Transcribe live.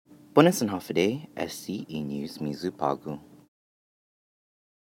Buenas Hafide, SCE News Mizu Pagu.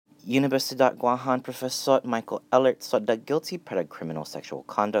 Universidad Guahan Professor Michael Ellert sought guilty para criminal sexual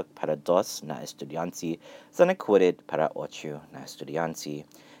conduct para dos na estudiantes and acquitted para ocho na estudiantes.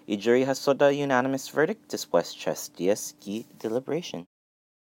 The jury has sought a unanimous verdict después 3 días de deliberation.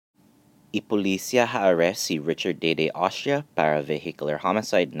 The policía ha arrest si Richard Dede Austria para vehicular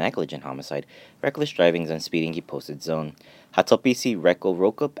homicide, negligent homicide, reckless driving and speeding gi posted zone. Hatopi si Reco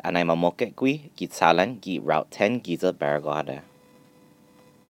Rokup anay mamoket gui gitsalan gi Route 10 Giza Baragada.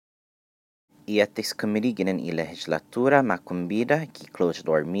 The Ethics Committee ginin y legislatura macumbida ki closed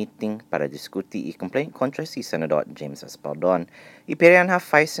door meeting para discutir y complaint contra si Senador James Espaldon. Y perian ha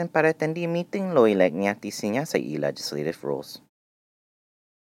faisen para attendee meeting lo ilegniati sinya sa legislative rules.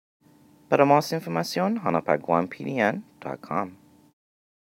 Para más información, hanapaguanpdn.com.